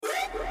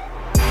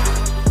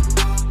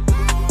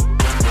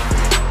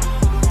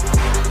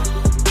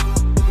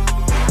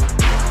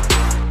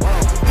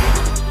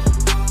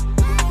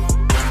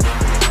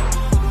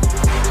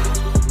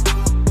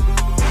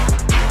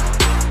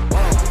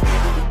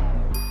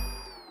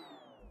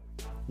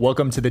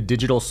Welcome to the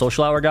Digital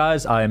Social Hour,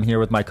 guys. I am here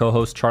with my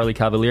co-host Charlie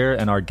Cavalier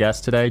and our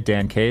guest today,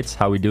 Dan Cates.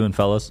 How we doing,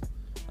 fellas?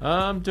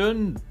 I'm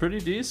doing pretty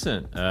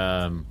decent.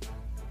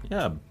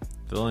 Yeah,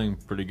 feeling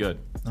pretty good.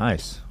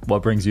 Nice.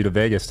 What brings you to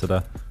Vegas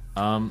today?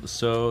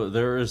 So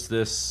there is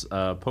this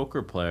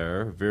poker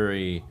player,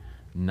 very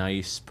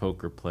nice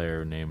poker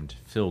player named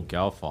Phil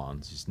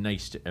Galfond. He's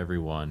nice to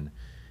everyone.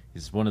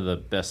 He's one of the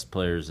best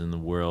players in the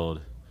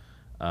world.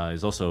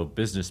 He's also a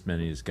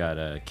businessman. He's got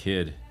a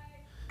kid,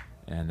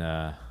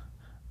 and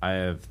I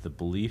have the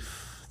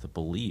belief,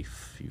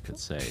 you could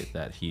say,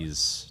 that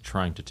he's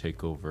trying to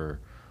take over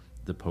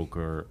the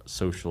poker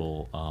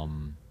social,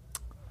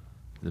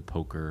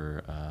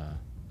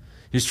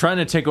 he's trying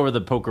to take over the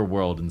poker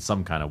world in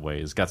some kind of way.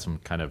 He's got some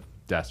kind of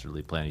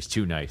dastardly plan. He's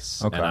too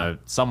nice. Okay. And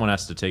someone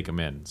has to take him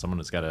in. Someone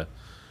has got to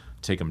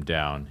take him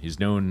down. He's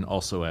known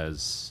also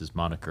as his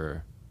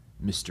moniker,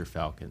 Mr.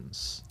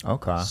 Falcons.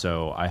 Okay.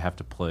 So I have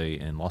to play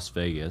in Las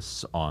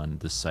Vegas on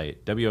the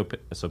site,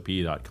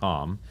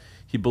 WSOP.com.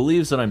 He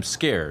believes that I'm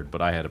scared,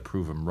 but I had to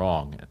prove him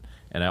wrong.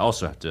 And I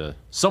also have to...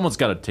 Someone's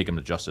got to take him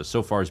to justice.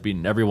 So far, he's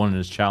beaten everyone in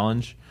his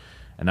challenge,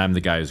 and I'm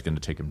the guy who's going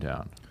to take him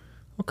down.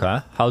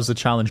 Okay. How's the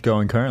challenge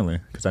going currently?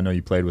 Because I know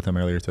you played with him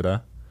earlier today.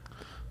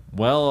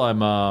 Well,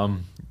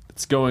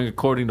 it's going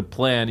according to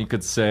plan, you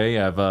could say.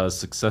 I've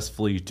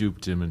successfully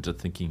duped him into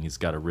thinking he's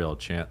got a real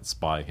chance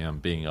by him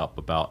being up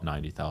about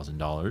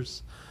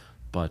 $90,000.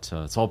 But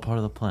it's all part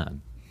of the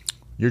plan.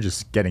 You're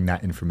just getting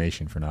that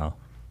information for now.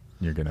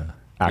 You're going to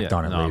act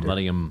on it later.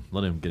 I'm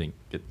letting him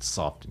get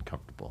soft and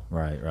comfortable.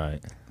 Right.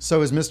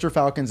 So is Mr.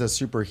 Falcons a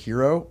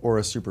superhero or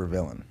a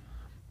supervillain?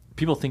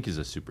 People think he's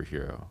a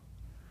superhero.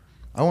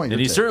 I want your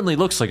And he take. certainly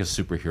looks like a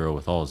superhero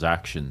with all his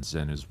actions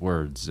and his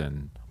words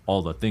and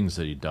all the things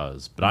that he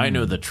does. But I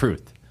know the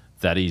truth,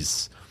 that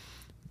he's,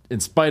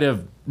 in spite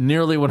of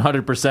nearly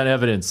 100%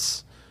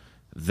 evidence,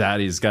 that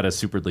he's got a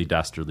superly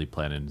dastardly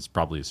plan and is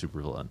probably a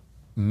supervillain.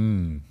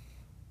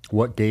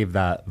 What gave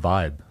that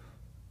vibe?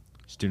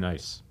 He's too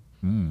nice.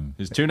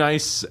 He's too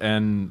nice,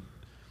 and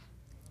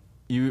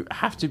you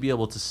have to be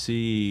able to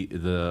see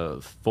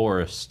the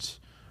forest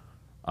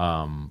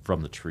from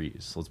the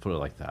trees. Let's put it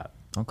like that.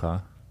 Okay.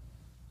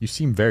 You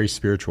seem very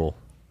spiritual.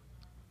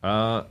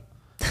 You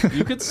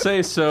could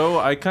say so.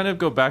 I kind of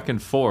go back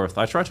and forth.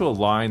 I try to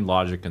align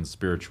logic and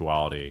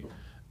spirituality,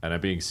 and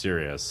I'm being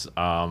serious.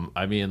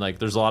 I mean, like,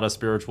 there's a lot of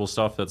spiritual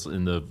stuff that's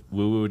in the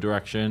woo-woo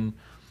direction,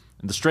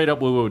 in the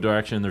straight-up woo-woo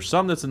direction. There's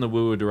some that's in the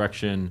woo-woo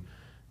direction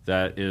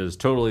that is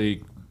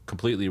totally,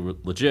 completely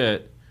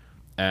legit,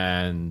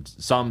 and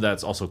some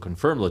that's also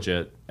confirmed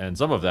legit, and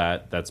some of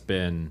that's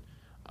been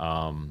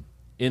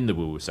in the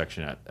woo-woo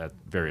section at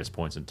various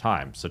points in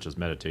time, such as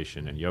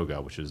meditation and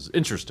yoga, which is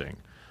interesting.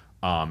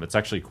 It's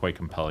actually quite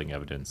compelling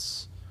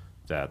evidence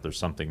that there's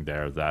something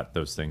there, that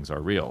those things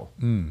are real.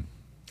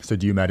 So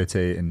do you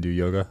meditate and do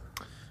yoga?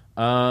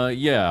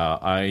 Yeah,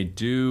 I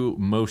do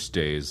most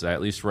days.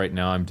 At least right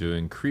now I'm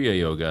doing Kriya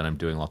Yoga, and I'm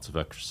doing lots of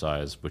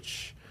exercise,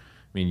 which,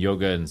 I mean,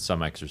 yoga and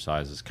some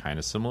exercise is kind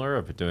of similar.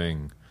 I've been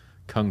doing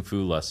Kung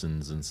Fu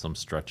lessons, and some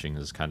stretching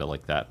is kind of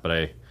like that. But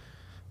I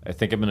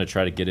think I'm going to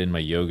try to get in my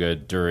yoga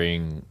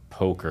during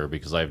poker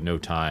because I have no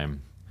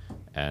time.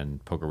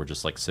 And poker, we're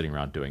just like sitting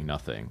around doing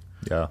nothing.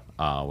 Yeah.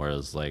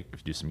 Whereas, like, if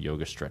you do some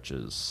yoga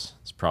stretches,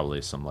 it's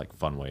probably some like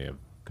fun way of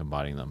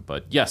combining them.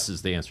 But yes,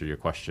 is the answer to your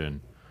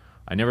question.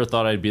 I never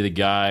thought I'd be the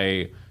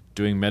guy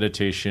doing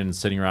meditation,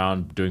 sitting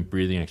around doing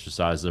breathing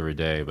exercises every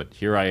day. But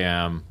here I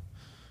am,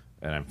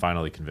 and I'm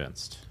finally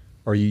convinced.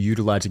 Are you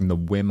utilizing the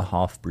Wim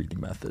Hof breathing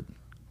method?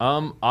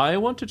 I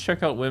want to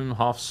check out Wim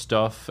Hof's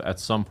stuff at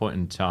some point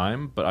in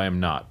time, but I am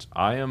not.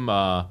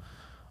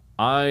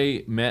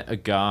 I met a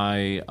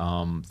guy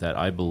that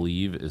I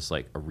believe is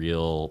like a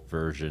real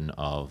version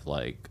of,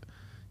 like,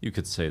 you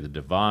could say the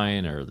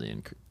divine or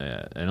an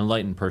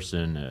enlightened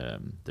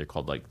person. They're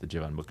called like the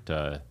Jivan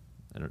Mukta.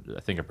 I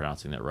think I'm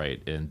pronouncing that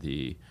right. In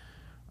the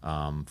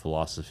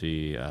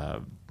philosophy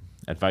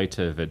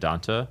Advaita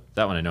Vedanta.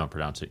 That one I know I'm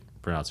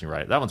pronouncing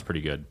right. That one's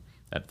pretty good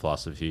at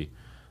philosophy.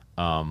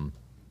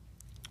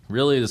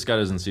 Really, this guy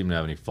doesn't seem to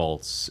have any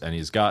faults, and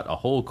he's got a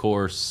whole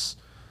course.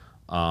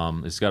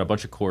 He's got a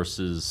bunch of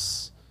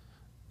courses,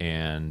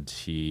 and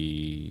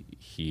he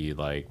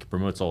like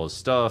promotes all his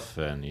stuff,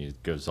 and he's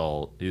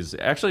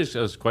actually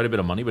has quite a bit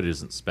of money, but he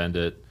doesn't spend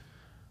it.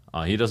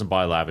 He doesn't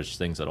buy lavish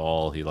things at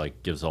all. He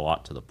like gives a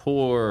lot to the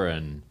poor,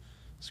 and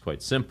it's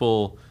quite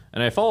simple.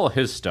 And I follow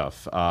his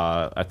stuff.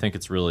 I think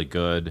it's really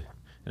good.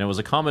 And it was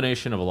a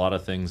combination of a lot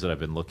of things that I've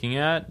been looking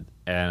at.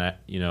 And,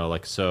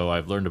 so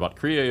I've learned about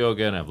Kriya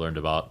Yoga, and I've learned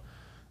about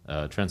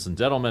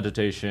transcendental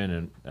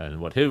meditation,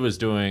 and what he was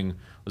doing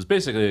was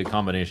basically a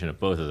combination of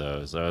both of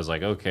those. I was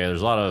like, okay,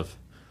 there's a lot of...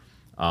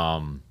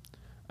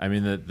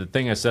 the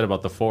thing I said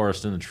about the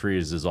forest and the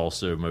trees is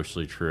also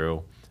mostly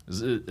true.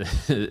 So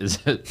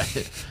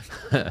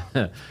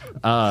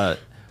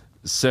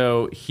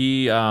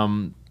he...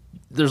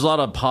 there's a lot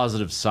of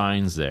positive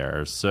signs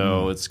there.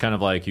 So it's kind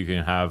of like you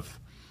can have...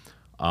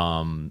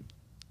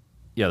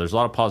 there's a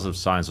lot of positive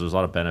signs. There's a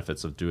lot of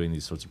benefits of doing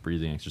these sorts of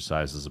breathing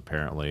exercises,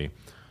 apparently.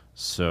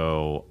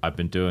 So I've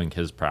been doing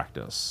his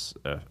practice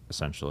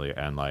essentially,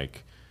 and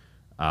like,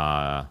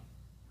 yeah,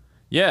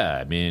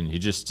 I mean, he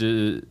just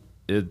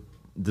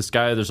this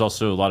guy. There's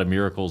also a lot of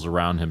miracles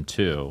around him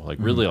too, like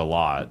really a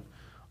lot.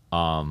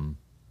 I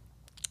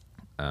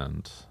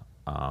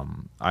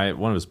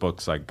one of his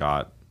books I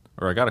got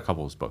a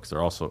couple of his books.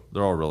 They're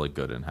all really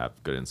good and have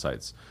good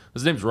insights.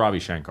 His name's Ravi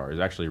Shankar. He's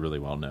actually really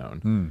well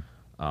known.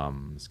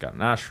 He's got an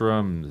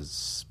ashram.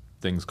 There's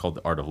things called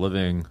the Art of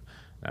Living.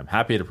 I'm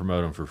happy to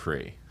promote him for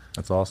free.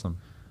 That's awesome.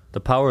 The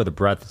power of the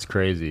breath is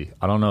crazy.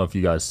 I don't know if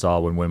you guys saw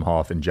when Wim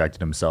Hof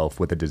injected himself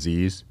with a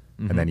disease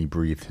and then he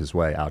breathed his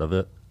way out of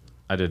it.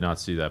 I did not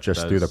see that.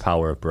 Just through the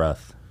power of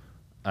breath.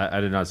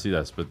 I did not see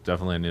this, but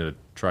definitely I need to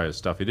try his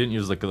stuff. He didn't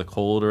use like the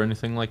cold or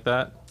anything like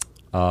that?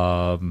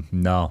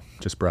 No,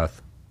 just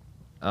breath.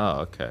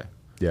 Oh, okay.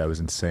 Yeah, it was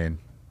insane.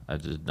 I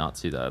did not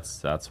see that.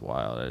 That's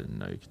wild. I didn't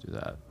know you could do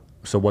that.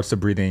 So what's the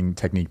breathing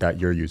technique that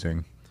you're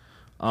using?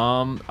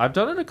 I've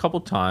done it a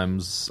couple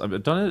times.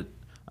 I've done it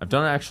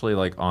actually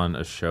like on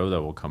a show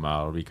that will come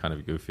out. It'll be kind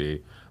of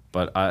goofy,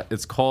 but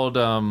it's called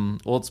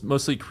it's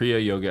mostly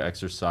Kriya Yoga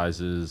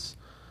exercises.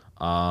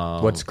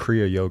 What's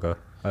Kriya Yoga?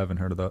 I haven't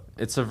heard of that.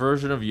 It's a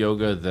version of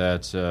yoga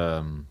that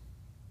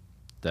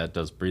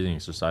does breathing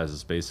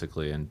exercises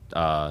basically, and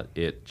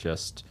it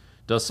just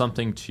does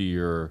something to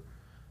your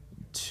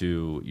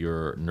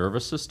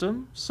nervous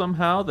system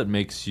somehow that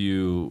makes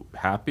you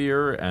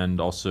happier and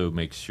also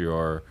makes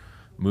your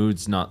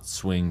moods not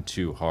swing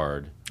too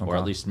hard, or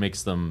at least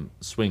makes them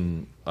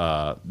swing.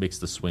 Makes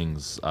the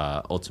swings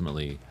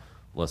ultimately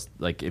less.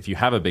 Like if you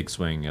have a big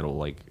swing, it'll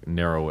like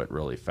narrow it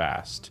really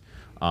fast.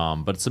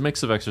 But it's a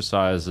mix of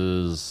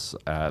exercises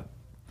at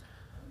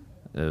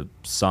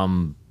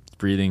some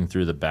breathing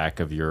through the back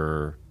of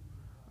your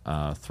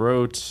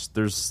throat.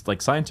 There's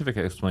like scientific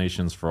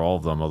explanations for all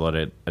of them,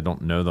 although I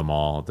don't know them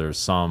all. There's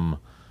some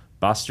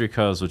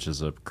Bastrikas, which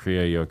is a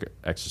Kriya Yoga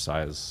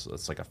exercise.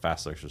 It's like a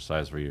fast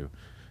exercise where you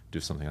do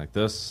something like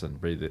this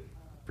and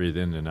breathe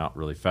in and out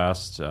really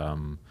fast.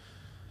 A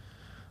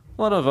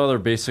lot of other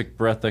basic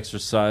breath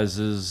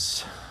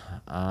exercises.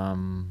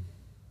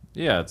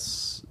 Yeah,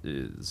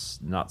 it's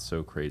not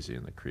so crazy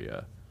in the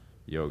Kriya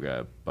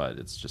Yoga, but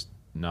it's just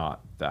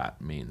not that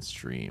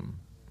mainstream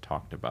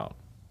talked about.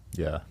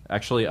 Yeah.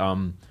 Actually,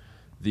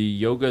 the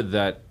yoga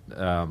that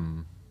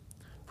Paramhansa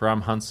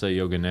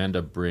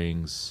Yogananda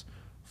brings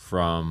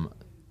from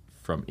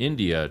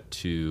India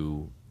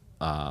to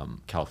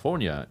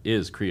California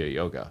is Kriya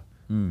Yoga.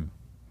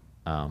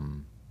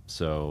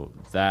 So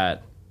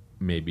that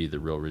may be the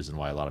real reason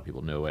why a lot of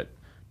people know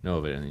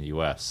of it in the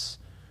U.S.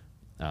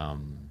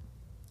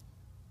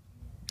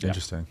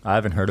 Interesting. I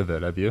haven't heard of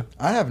it. Have you?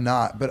 I have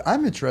not, but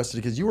I'm interested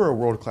because you were a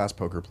world-class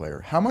poker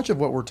player. How much of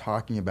what we're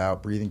talking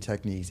about, breathing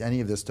techniques,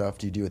 any of this stuff,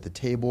 do you do at the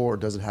table, or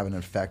does it have an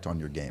effect on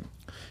your game?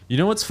 You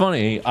know what's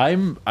funny?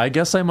 I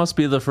guess I must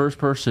be the first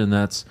person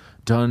that's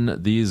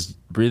done these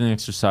breathing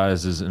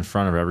exercises in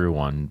front of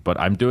everyone, but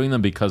I'm doing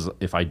them because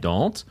if I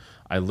don't,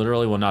 I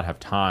literally will not have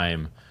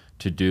time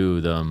to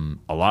do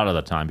them a lot of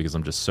the time because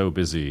I'm just so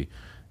busy,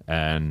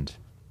 and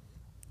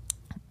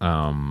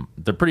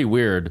they're pretty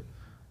weird.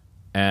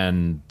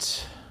 And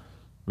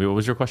wait, what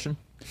was your question?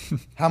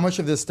 How much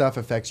of this stuff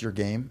affects your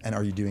game, and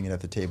are you doing it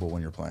at the table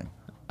when you're playing?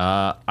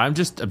 I'm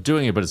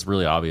doing it, but it's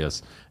really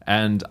obvious,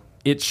 and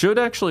it should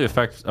actually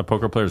affect a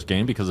poker player's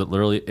game because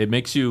it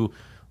makes you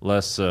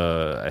less.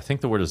 I think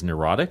the word is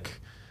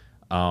neurotic,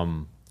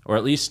 or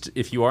at least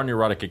if you are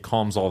neurotic, it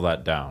calms all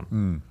that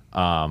down.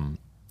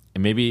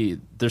 And maybe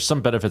there's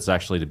some benefits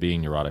actually to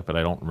being neurotic, but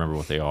I don't remember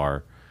what they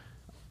are.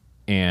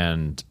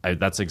 And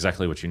that's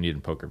exactly what you need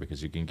in poker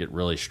because you can get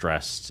really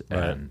stressed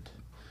and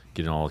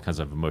get in all kinds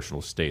of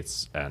emotional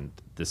states. And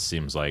this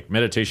seems like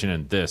meditation,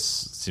 and this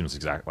seems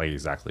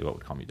exactly what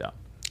would calm you down.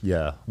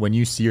 Yeah. When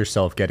you see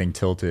yourself getting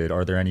tilted,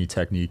 are there any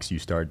techniques you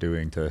start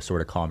doing to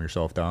sort of calm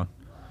yourself down?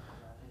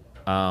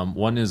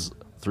 One is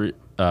three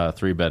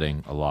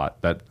betting a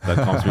lot. That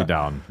calms me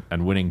down,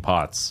 and winning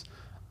pots.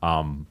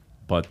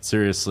 But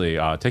seriously,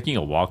 taking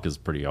a walk is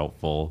pretty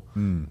helpful.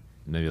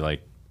 Maybe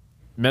like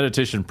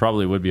meditation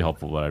probably would be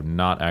helpful, but I've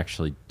not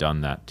actually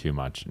done that too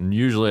much. And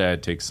usually I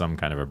take some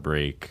kind of a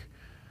break,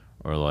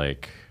 or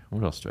like,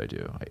 what else do I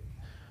do?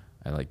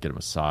 I like get a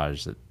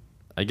massage.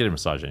 I get a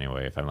massage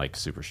anyway if I'm like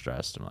super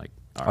stressed. I'm like,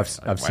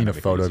 I've seen a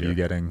photo of you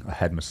getting a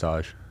head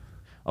massage.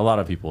 A lot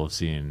of people have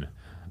seen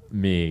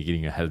me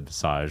getting a head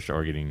massage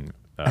or getting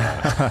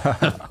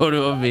a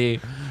photo of me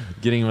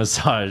getting a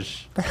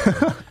massage.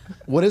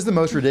 What is the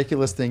most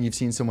ridiculous thing you've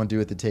seen someone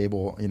do at the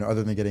table,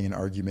 other than getting an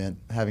argument,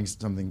 having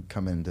something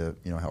come in to,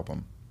 help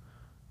them?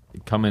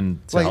 Come in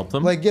to help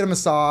them? Like get a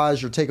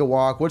massage or take a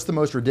walk. What's the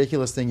most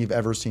ridiculous thing you've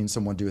ever seen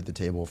someone do at the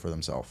table for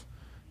themselves?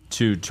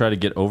 To try to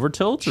get over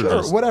tilt? Sure,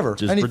 or just, whatever.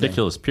 Just anything.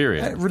 ridiculous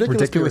period?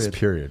 Ridiculous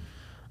period.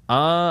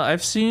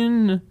 I've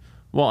seen,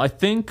 I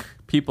think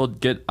people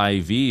get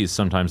IVs.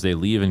 Sometimes they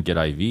leave and get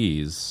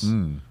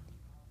IVs.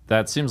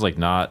 That seems like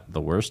not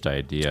the worst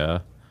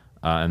idea.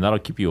 And that'll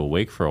keep you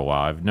awake for a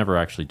while. I've never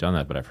actually done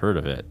that, but I've heard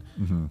of it.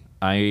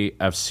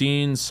 I've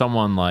seen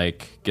someone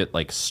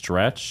get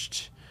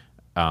stretched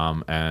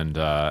and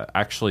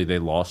actually they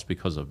lost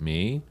because of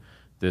me.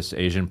 This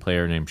Asian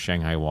player named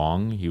Shanghai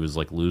Wong, he was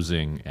like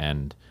losing,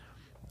 and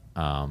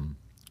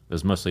it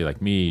was mostly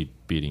like me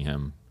beating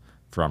him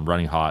from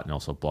running hot and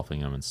also bluffing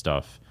him and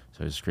stuff.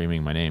 So he's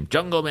screaming my name,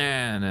 Jungle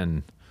Man,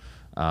 and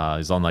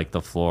he's on like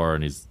the floor,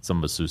 and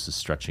some masseuse is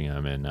stretching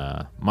him in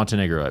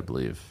Montenegro, I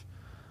believe.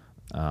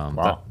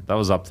 Wow. That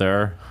was up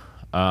there.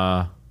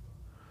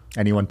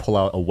 Anyone pull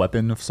out a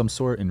weapon of some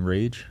sort in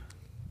Rage?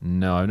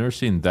 No, I've never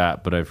seen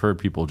that, but I've heard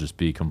people just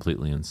be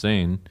completely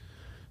insane.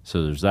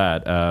 So there's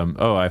that.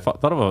 I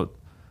thought about.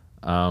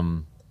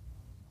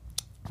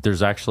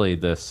 There's actually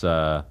this.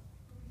 One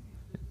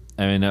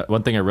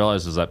thing I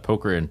realized is that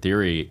poker, in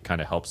theory, kind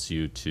of helps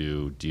you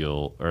to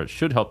deal, or it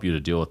should help you to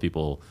deal with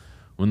people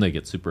when they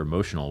get super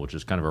emotional, which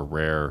is kind of a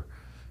rare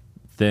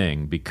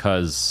thing,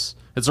 because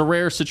it's a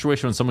rare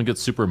situation when someone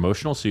gets super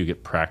emotional, so you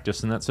get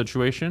practice in that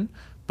situation.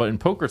 But in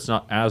poker, it's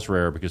not as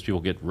rare because people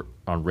get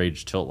on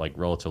rage tilt like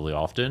relatively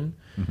often,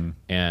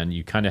 and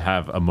you kind of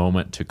have a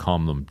moment to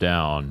calm them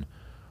down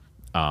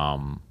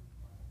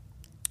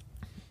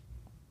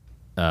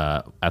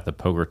at the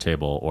poker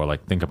table, or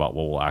like think about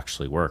what will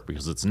actually work,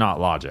 because it's not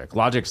logic.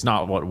 Logic's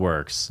not what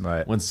works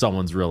when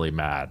someone's really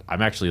mad.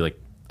 I'm actually like,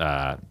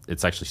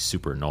 it's actually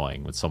super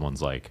annoying when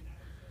someone's like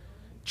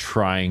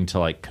trying to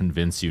like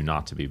convince you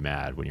not to be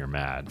mad when you're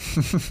mad.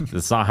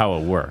 That's not how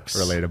it works.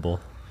 Relatable.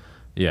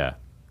 Yeah.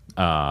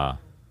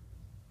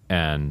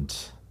 And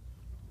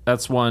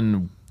that's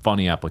one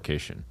funny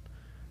application.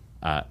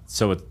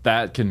 So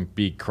that can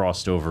be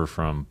crossed over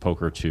from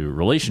poker to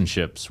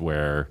relationships,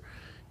 where,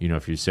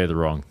 if you say the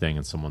wrong thing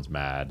and someone's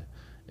mad,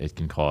 it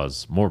can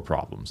cause more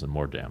problems and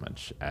more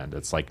damage. And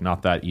it's like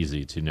not that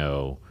easy to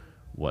know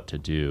what to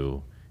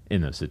do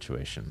in those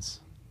situations.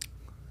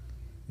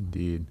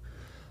 Indeed.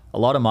 A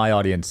lot of my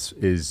audience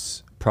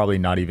is probably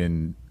not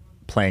even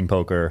playing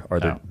poker, or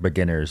they're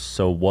beginners.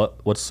 So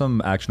what's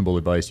some actionable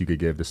advice you could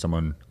give to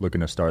someone looking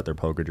to start their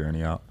poker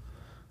journey out?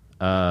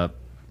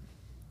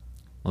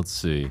 Let's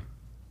see.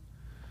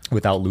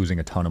 Without losing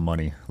a ton of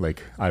money.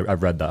 Like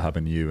I've read that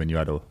happen to you, and you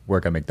had to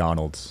work at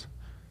McDonald's.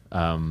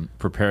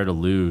 Prepare to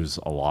lose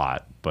a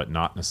lot, but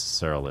not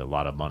necessarily a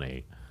lot of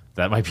money.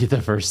 That might be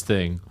the first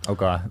thing.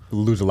 Okay.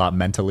 Lose a lot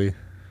mentally.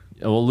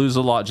 Well, lose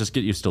a lot. Just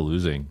get used to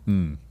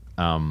losing.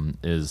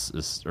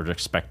 Or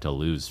expect to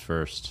lose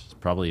first.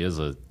 Probably is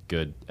a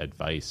good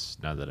advice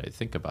now that I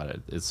think about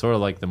it. It's sort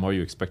of like the more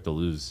you expect to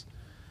lose,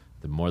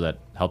 the more that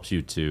helps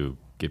you to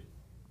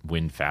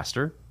win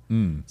faster.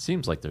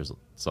 Seems like there's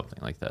something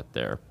like that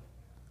there.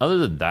 Other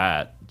than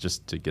that,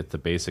 just to get the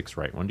basics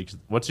right.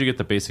 Once you get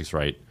the basics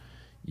right,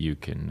 you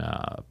can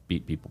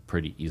beat people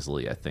pretty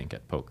easily, I think,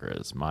 at poker,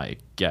 is my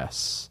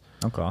guess.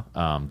 Okay.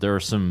 There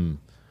are some...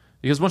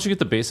 Because once you get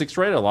the basics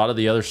right, a lot of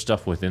the other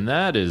stuff within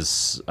that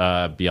is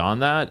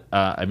beyond that.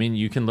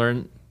 You can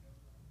learn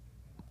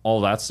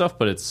all that stuff,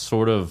 but it's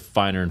sort of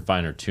finer and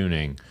finer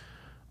tuning.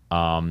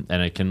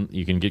 And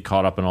you can get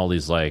caught up in all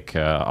these like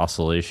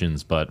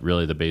oscillations, but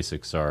really the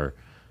basics are,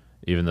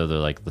 even though they're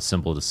like the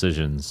simple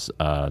decisions,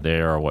 they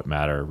are what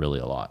matter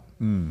really a lot.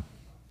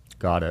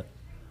 Got it.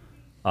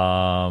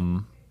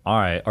 All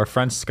right. Our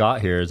friend Scott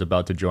here is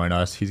about to join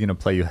us. He's going to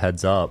play you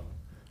heads up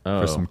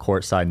for some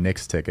courtside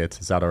Knicks tickets.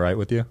 Is that all right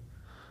with you?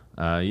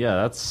 Yeah,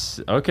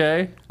 that's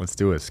okay. Let's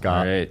do it,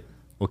 Scott. All right.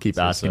 We'll keep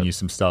asking you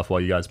some stuff while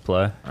you guys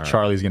play. Right.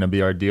 Charlie's going to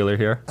be our dealer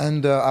here.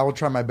 And I will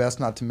try my best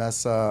not to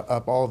mess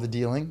up all of the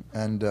dealing.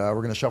 And we're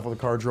going to shuffle the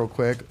cards real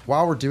quick.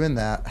 While we're doing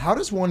that, how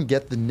does one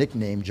get the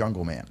nickname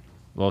Jungle Man?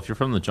 Well, if you're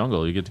from the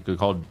jungle, you get to be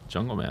called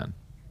Jungle Man.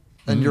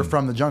 And you're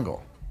from the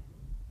jungle?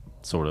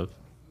 Sort of.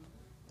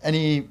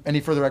 Any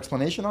further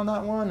explanation on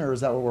that one, or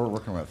is that what we're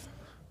working with?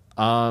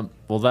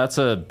 Well, that's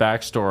a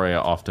backstory I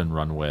often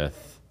run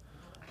with.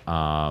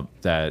 My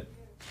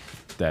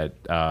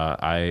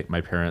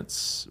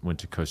parents went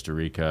to Costa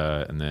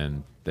Rica, and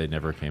then they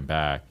never came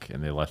back,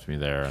 and they left me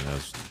there, and I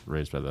was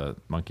raised by the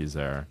monkeys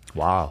there.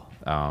 Wow.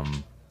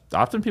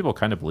 Often people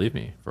kind of believe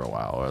me for a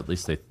while, or at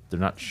least they're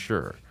not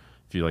sure,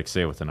 if you like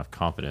say it with enough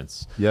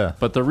confidence. Yeah.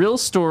 But the real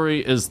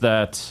story is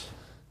that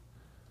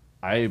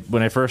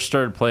when I first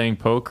started playing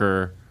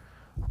poker,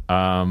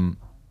 no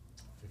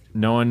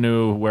one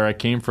knew where I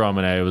came from,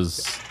 and I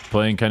was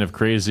playing kind of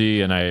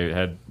crazy, and I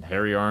had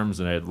hairy arms,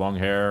 and I had long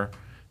hair.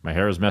 My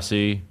hair was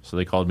messy, so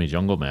they called me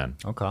Jungle Man.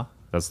 Okay.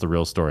 That's the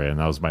real story, and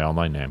that was my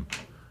online name.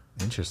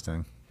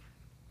 Interesting.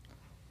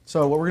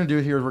 So what we're going to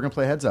do here is we're going to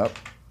play heads up.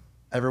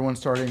 Everyone's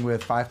starting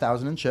with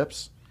 5,000 in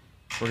chips.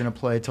 We're going to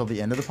play till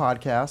the end of the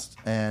podcast,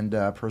 and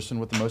person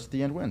with the most at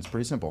the end wins.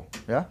 Pretty simple.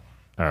 Yeah?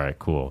 All right,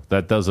 cool.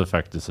 That does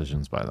affect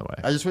decisions, by the way.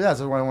 That's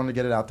why I wanted to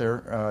get it out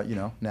there,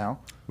 now.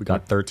 We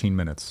got 13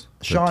 minutes.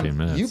 13 Sean,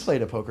 minutes. you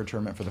played a poker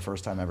tournament for the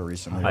first time ever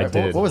recently. I Right?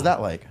 did. What was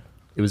that like?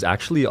 It was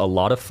actually a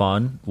lot of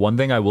fun. One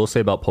thing I will say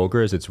about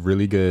poker is it's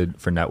really good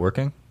for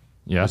networking.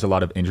 Yeah. There's a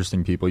lot of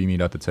interesting people you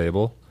meet at the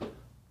table.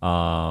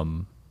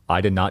 I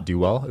did not do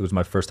well. It was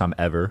my first time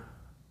ever.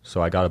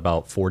 So I got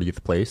about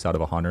 40th place out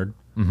of 100.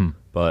 Mm-hmm.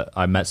 But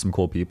I met some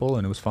cool people,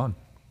 and it was fun.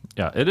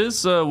 Yeah, it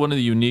is one of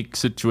the unique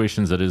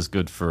situations that is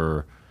good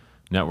for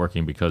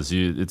networking because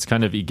it's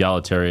kind of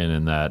egalitarian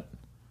in that.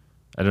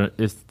 I don't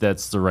know if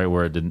that's the right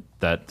word.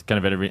 That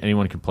kind of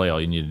anyone can play. All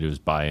you need to do is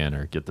buy in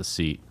or get the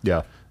seat.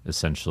 Yeah.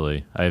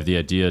 Essentially, I have the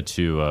idea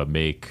to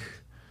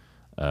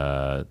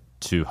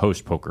to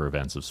host poker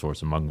events of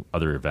sorts among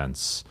other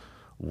events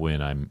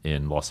when I'm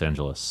in Los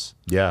Angeles.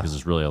 Yeah. Because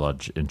there's really a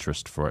lot of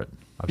interest for it.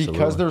 Absolutely.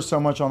 Because there's so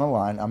much on the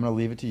line, I'm going to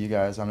leave it to you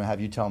guys. I'm going to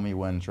have you tell me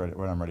when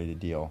I'm ready to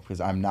deal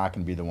because I'm not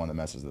going to be the one that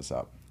messes this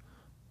up.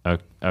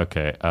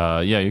 Okay.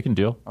 Yeah, you can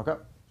deal. Okay.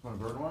 Want a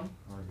bird one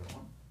or a good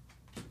one?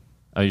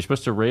 You're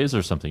supposed to raise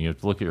or something. You have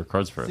to look at your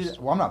cards first. See,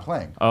 well, I'm not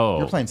playing. Oh.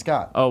 You're playing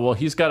Scott. Oh well,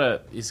 he's gotta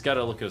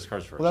look at his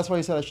cards first. Well, that's why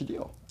he said I should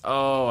deal.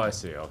 Oh, I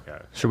see. Okay.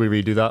 Should we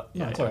redo that?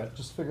 Yeah, it's all right.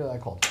 Just figure that I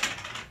called.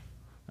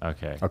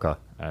 Okay. Okay.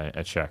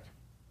 I check.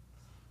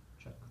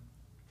 Check.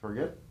 We're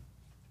good?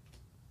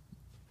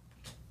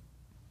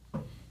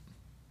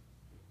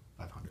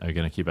 500. Are you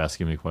gonna keep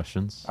asking me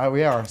questions?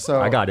 We are.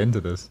 So I got into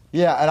this.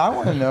 Yeah, and I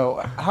want to know,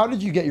 how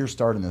did you get your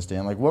start in this,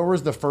 Dan? Like, what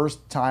was the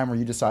first time where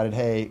you decided,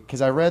 hey,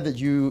 because I read that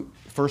you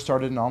first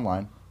started in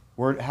online.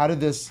 How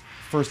did this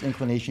first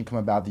inclination come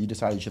about that you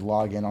decided you should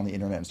log in on the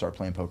internet and start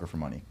playing poker for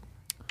money?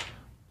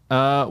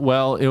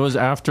 Well, it was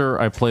after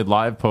I played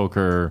live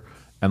poker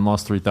and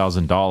lost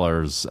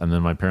 $3,000, and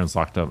then my parents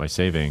locked up my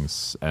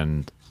savings,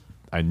 and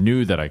I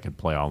knew that I could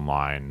play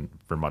online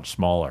for much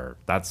smaller.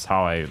 That's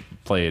how I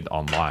played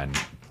online.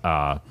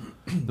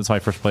 That's how I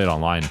first played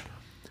online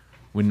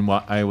when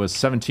I was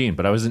 17,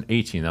 but I wasn't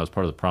 18. That was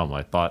part of the problem.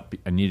 I thought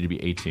I needed to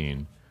be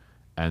 18,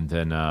 and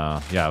then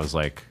I was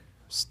like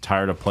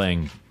tired of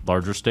playing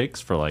larger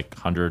stakes for like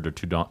 $100 or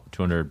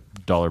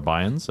 $200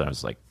 buy-ins. I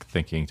was like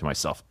thinking to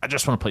myself, I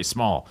just want to play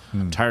small.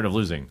 I'm tired of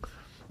losing.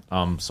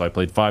 So I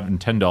played $5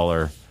 and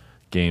 $10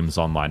 games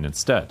online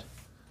instead,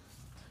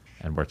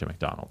 and worked at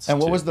McDonald's. And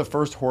what too. was the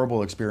first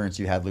horrible experience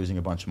you had losing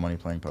a bunch of money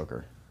playing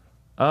poker?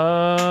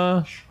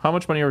 How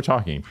much money are we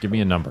talking? Give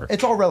me a number.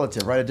 It's all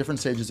relative, right? At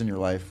different stages in your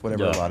life,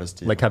 whatever allowed us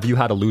to. Like, have you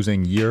had a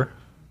losing year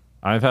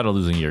I've had a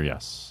losing year,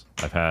 yes.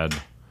 I've had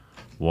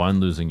one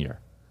losing year.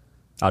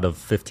 out of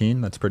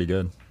 15? That's pretty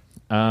good.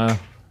 I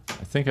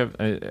think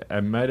I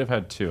might have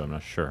had two. I'm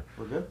not sure.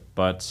 We're good?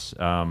 But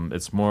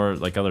it's more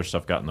like other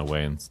stuff got in the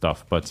way and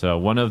stuff. But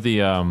one of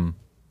the I've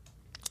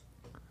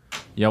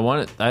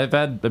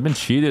been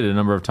cheated a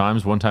number of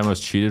times. One time I was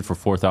cheated for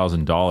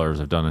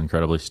 $4,000. I've done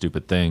incredibly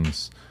stupid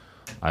things.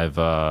 It's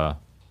on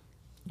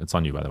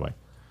you, by the way.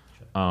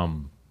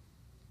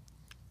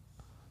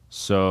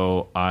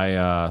 So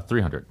I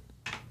 300.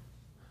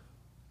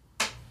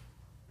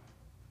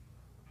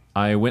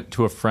 I went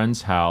to a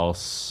friend's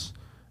house,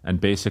 and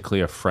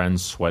basically a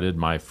friend sweated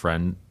my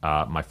friend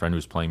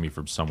who's playing me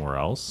from somewhere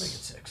else. Make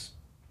it 6.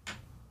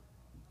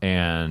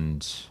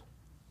 And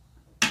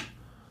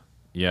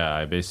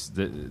yeah,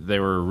 they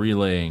were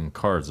relaying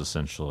cards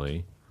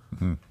essentially,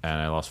 and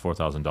I lost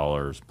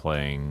 $4,000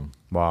 playing.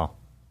 Wow.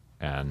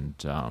 And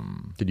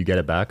Did you get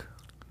it back?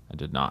 I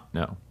did not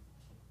know.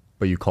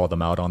 But you called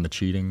them out on the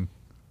cheating?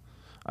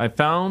 I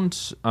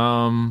found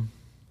out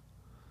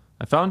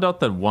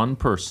that one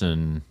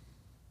person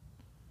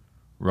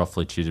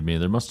roughly cheated me.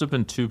 There must have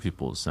been two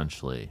people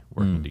essentially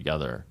working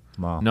together.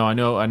 Wow. No, I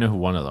know who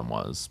one of them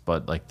was,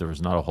 but like there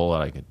was not a whole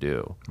lot I could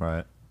do.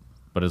 Right.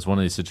 But it's one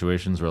of these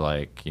situations where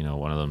like,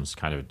 one of them's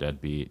kind of a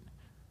deadbeat.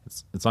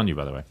 It's on you,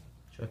 by the way.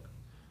 Check.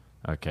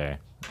 Okay.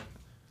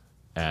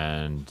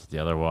 And the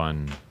other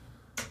one,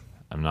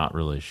 I'm not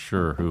really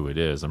sure who it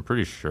is. I'm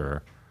pretty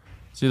sure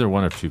it's either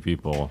one of two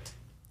people.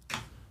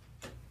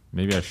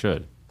 Maybe I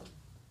should.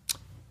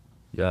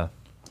 Yeah.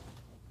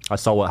 I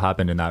saw what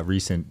happened in that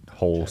recent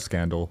whole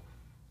scandal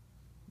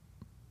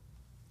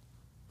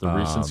The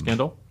recent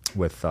scandal?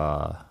 with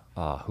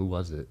who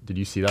was it? Did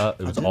you see that?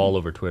 It was all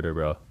over Twitter,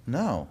 bro.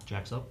 No.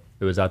 Jacks up.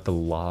 It was at the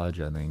lodge,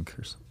 I think.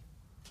 Or something.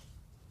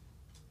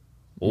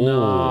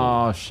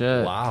 Oh,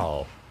 shit.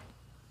 Wow.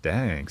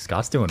 Dang,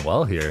 Scott's doing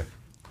well here.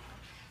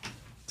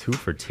 2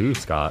 for 2,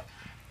 Scott.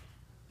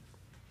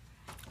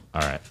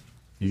 All right.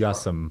 You got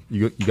some.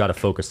 You got to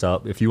focus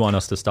up. If you want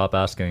us to stop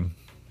asking.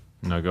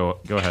 No, go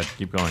ahead.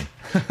 Keep going.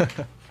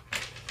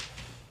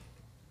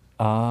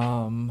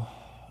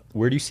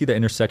 Where do you see the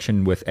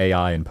intersection with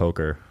AI and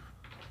poker?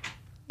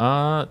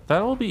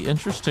 That'll be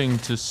interesting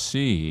to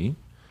see,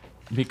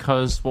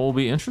 because what will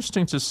be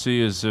interesting to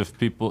see is if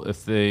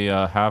they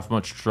have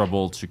much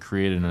trouble to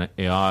create an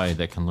AI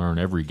that can learn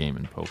every game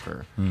in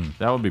poker.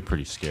 That would be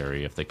pretty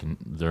scary if they can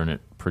learn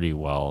it pretty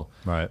well.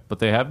 Right. But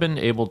they have been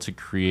able to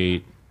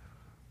create.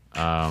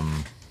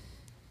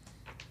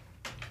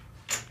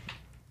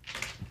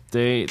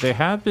 They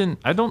have been.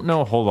 I don't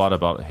know a whole lot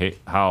about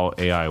how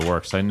AI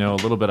works. I know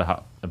a little bit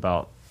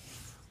about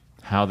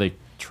how they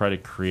try to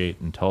create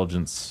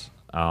intelligence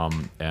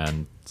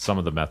and some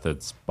of the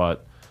methods,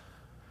 but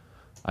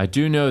I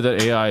do know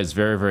that AI is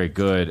very, very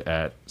good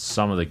at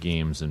some of the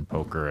games in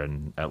poker,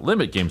 and at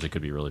limit games it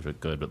could be really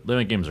good, but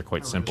limit games are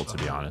quite simple, to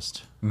be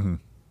honest.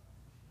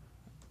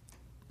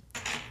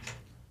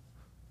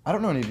 I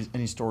don't know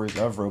any stories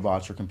of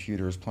robots or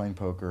computers playing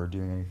poker or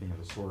doing anything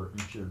of the sort.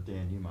 I'm sure,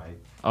 Dan, you might.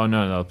 Oh,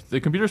 no. The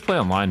computers play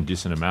online a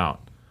decent amount.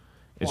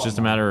 It's just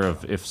a matter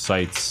of if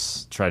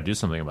sites try to do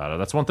something about it.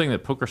 That's one thing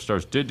that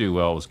PokerStars did do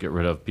well was get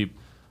rid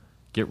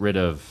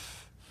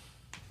of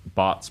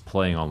bots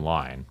playing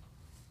online.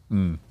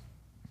 They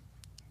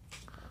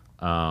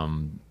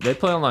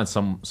play online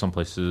some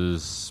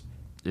places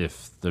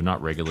if they're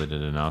not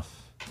regulated enough.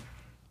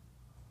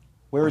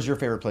 Where is your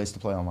favorite place to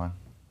play online?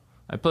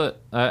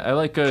 I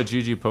like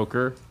GG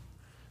Poker.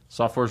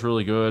 Software's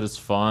really good. It's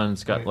fun.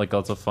 It's got like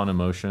lots of fun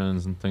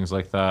emotions and things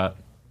like that.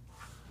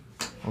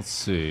 Let's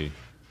see.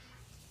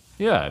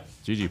 Yeah,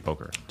 GG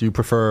Poker. Do you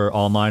prefer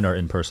online or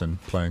in-person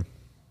playing?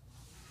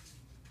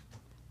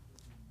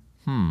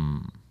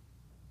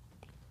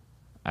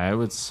 I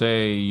would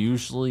say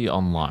usually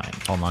online.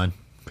 Online,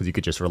 because you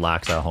could just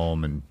relax at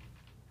home and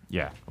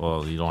Yeah.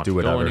 Well, you don't have Do to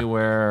whatever. go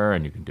anywhere,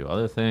 and you can do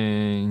other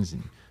things.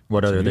 And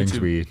what some other things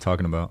YouTube- we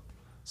talking about?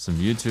 Some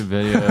YouTube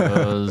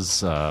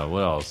videos.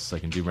 What else? I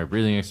can do my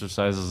breathing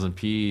exercises in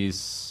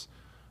peace.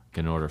 I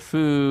can order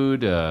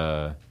food.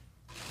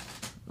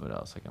 What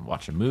else? I can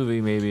watch a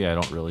movie. Maybe I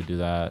don't really do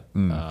that.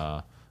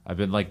 I've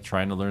been like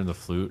trying to learn the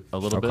flute a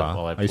little bit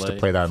while I play. I used to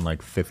play that in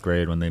like 5th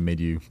grade when they made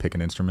you pick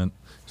an instrument.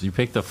 So you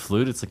pick the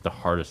flute. It's like the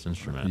hardest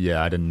instrument.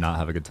 Yeah, I did not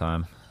have a good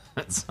time.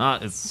 It's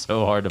not. It's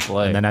so hard to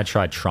play. And then I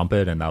tried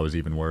trumpet, and that was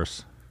even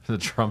worse. The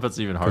trumpet's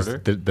even 'Cause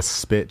harder. The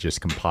spit just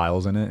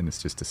compiles in it, and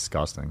it's just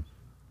disgusting.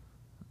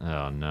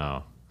 Oh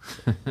no!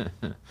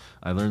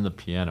 I learned the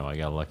piano. I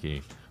got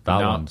lucky. That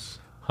Now- one's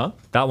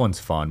That one's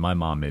fun. My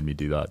mom made me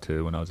do that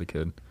too when I was a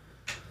kid.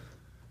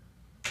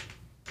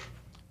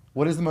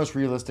 What is the most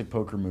realistic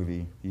poker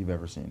movie you've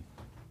ever seen?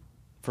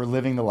 For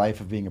living the life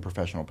of being a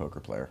professional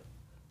poker player.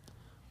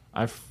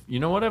 You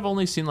know what? I've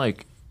only seen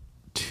like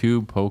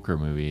 2 poker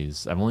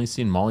movies. I've only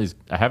seen Molly's.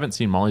 I haven't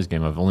seen Molly's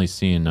Game. I've only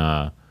seen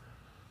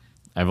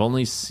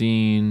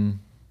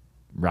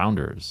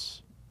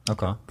Rounders.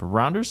 Okay. But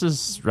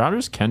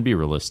Rounders can be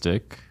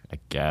realistic, I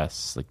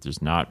guess. Like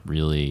there's not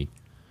really.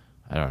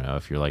 I don't know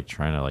if you're like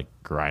trying to like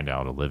grind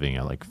out a living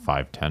at like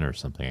 5'10" or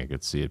something. I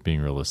could see it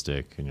being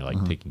realistic, and you're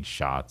like taking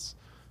shots.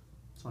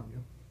 It's on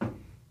you.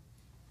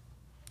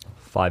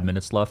 5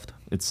 minutes left.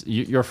 It's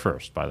you're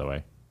first, by the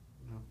way.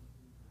 No.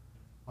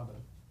 My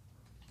bad.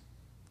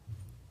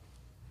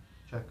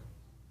 Check.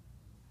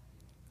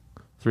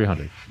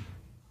 300.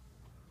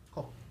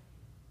 Call.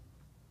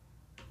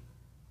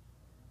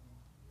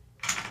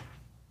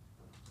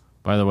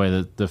 By the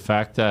way, the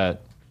fact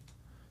that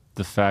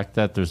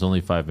there's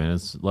only 5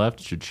 minutes left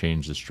should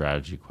change the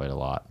strategy quite a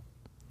lot.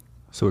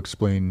 So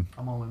explain.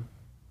 I'm all in.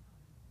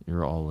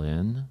 You're all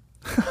in.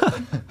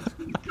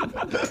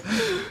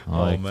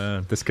 Oh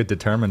man, this could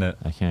determine it.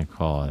 I can't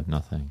call. I have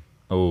nothing.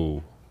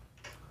 Oh,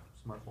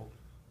 Smart fold.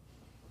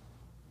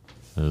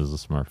 It is a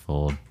smart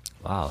fold.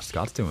 wow,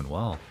 Scott's doing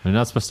well. You're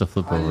not supposed to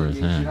flip over his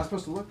You're hand. not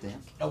supposed to look,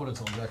 Dan. I would have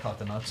told you I caught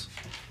the nuts.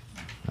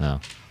 No.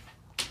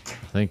 I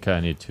think I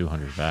need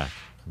 200 back.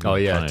 I'm Oh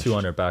being yeah, punished.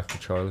 200 back to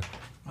Charlie.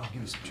 I'll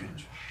give you some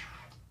change.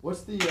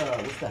 What's the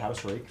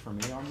house rake for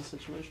me on this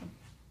situation?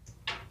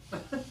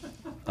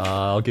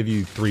 I'll give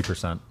you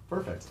 3%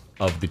 Perfect.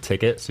 of the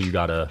ticket, so you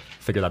gotta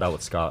figure that out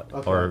with Scott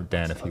Okay. or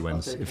Dan if he I'll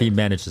wins. take it. If he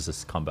manages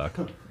this comeback.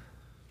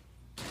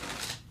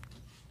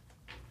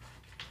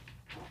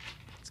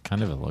 It's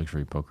kind of a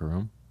luxury poker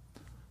room.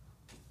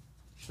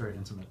 It's very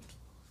intimate.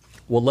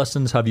 What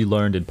lessons have you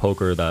learned in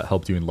poker that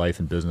helped you in life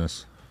and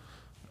business?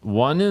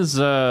 One is,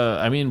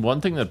 one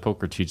thing that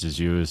poker teaches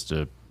you is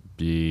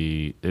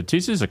it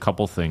teaches a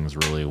couple things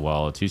really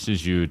well. It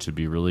teaches you to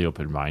be really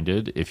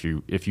open-minded. If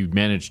you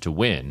manage to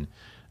win,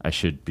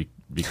 if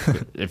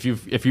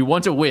you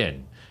want to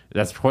win,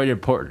 that's quite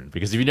important,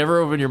 because if you never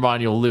open your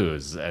mind, you'll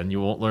lose and you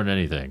won't learn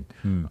anything.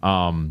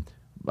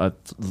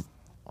 But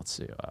let's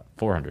see,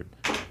 400.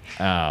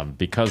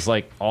 Because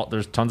like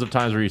there's tons of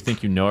times where you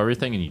think you know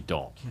everything and you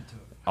don't.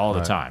 All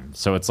the time.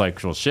 So it's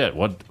like, well, shit.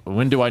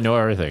 When do I know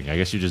everything? I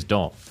guess you just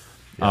don't.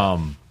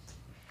 And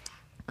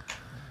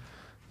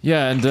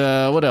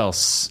what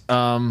else?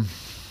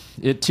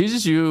 It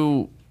teaches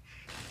you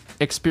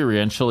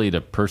experientially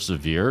to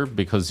persevere,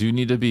 because you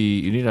need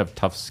to have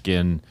tough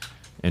skin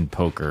in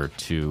poker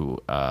to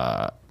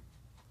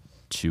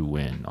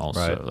win. Also,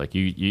 Right. like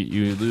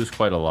you lose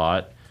quite a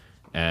lot,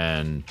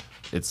 and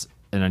it's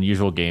an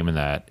unusual game in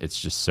that it's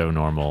just so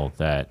normal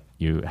that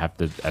you have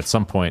to, at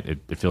some point,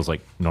 it feels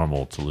like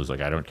normal to lose.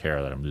 Like, I don't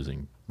care that I'm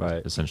losing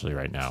Right. essentially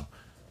right now.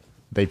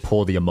 They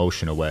pull the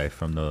emotion away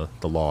from the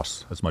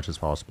loss as much as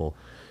possible.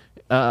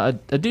 A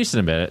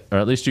decent bit, or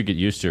at least you get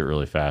used to it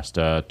really fast.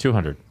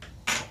 200.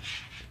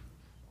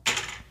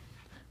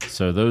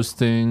 So those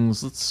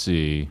things, let's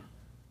see.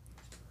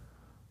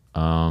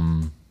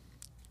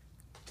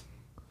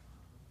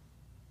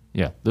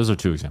 Yeah, those are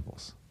 2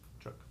 examples.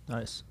 Check.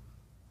 Nice.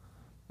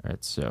 All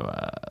right,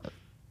 so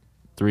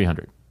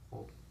 300.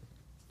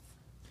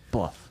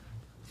 Bluff.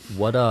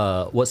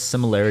 What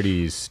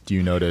similarities do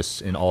you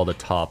notice in all the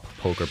top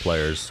poker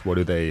players? What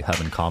do they have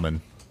in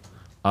common?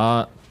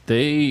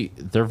 They're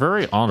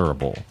very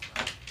honorable.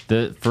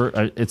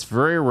 It's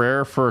very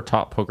rare for a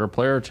top poker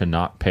player to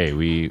not pay.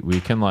 We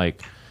can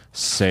like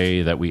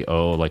say that we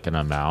owe like an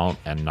amount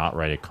and not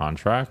write a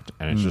contract,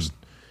 and it's just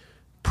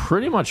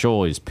pretty much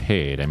always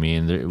paid. I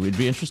mean, it would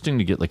be interesting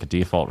to get like a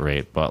default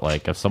rate, but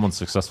like if someone's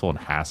successful and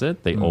has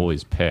it, they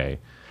always pay.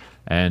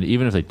 And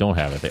even if they don't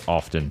have it, they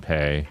often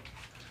pay.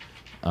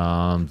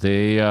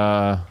 They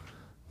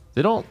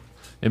don't.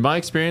 In my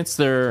experience,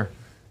 they're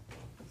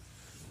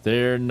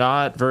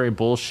not very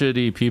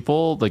bullshitty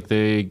people. Like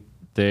they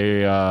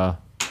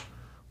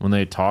when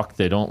they talk,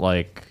 they don't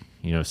like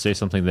say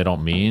something they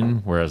don't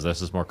mean. Whereas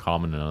this is more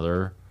common in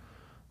other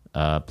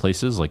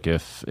places, like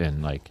if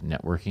in like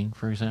networking,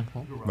 for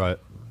example. Right.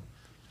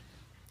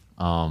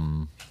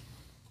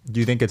 Do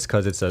you think it's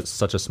because it's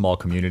such a small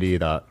community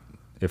that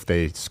if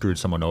they screwed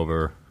someone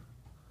over,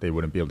 they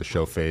wouldn't be able to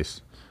show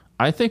face?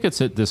 I think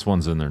this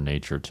one's in their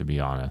nature, to be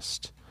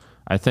honest.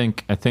 I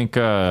think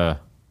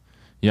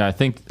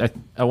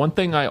one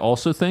thing I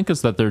also think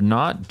is that they're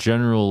not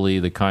generally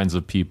the kinds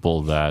of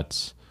people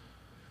that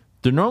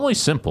they're normally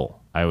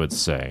simple, I would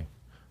say.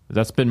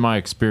 That's been my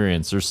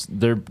experience.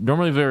 They're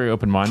normally very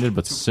open-minded,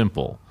 but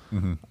simple.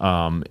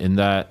 Mm-hmm. In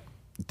that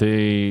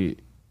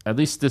at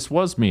least this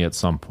was me at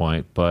some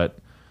point, but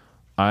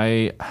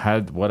I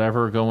had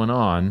whatever going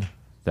on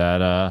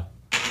that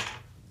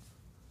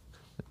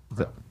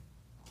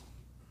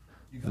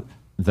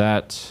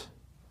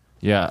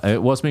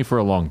it was me for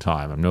a long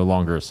time. I'm no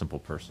longer a simple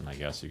person, I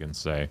guess you can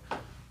say.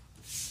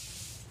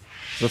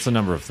 That's a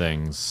number of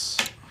things.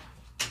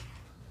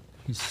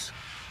 He's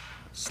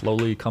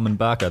slowly coming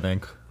back, I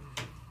think.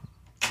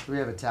 Do we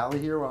have a tally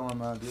here while I'm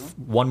doing?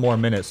 1 more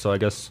minute, so I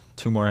guess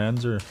 2 more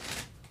hands or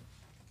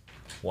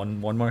one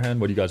more hand.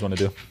 What do you guys want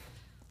to do?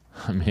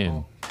 I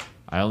mean,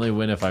 I only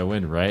win if I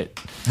win, right?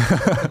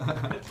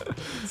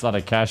 It's not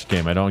a cash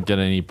game. I don't get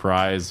any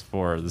prize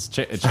for this.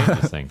 It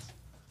changes things.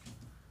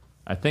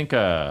 I think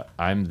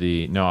I'm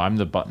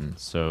the button,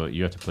 so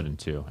you have to put in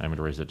 2. I'm going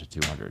to raise it to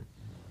 200.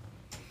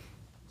 Let's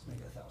make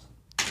it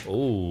 1,000.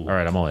 Oh. All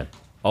right, I'm all in.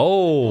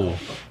 Oh,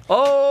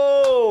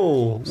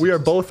 we are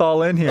both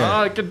all in here.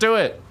 Oh, I could do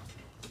it.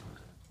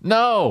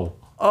 No.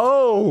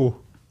 Oh.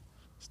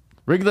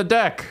 Rig the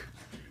deck.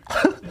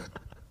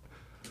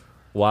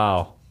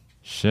 Wow.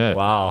 Shit.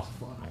 Wow.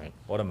 Right.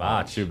 What a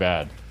match. Too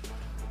bad.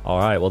 All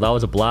right. Well, that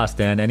was a blast,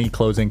 Dan. Any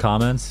closing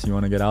comments you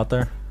want to get out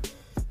there?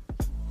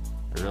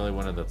 I really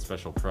wanted that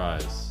special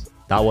prize.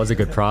 That was a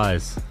good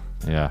prize.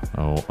 Yeah.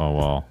 Oh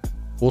well.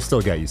 We'll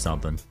still get you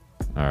something.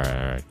 All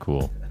right.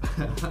 Cool.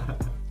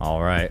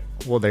 All right.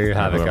 Well, there you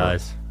have it,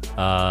 guys.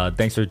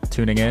 Thanks for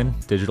tuning in.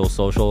 Digital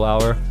Social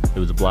Hour. It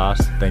was a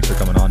blast. Thanks for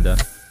coming on, Dan.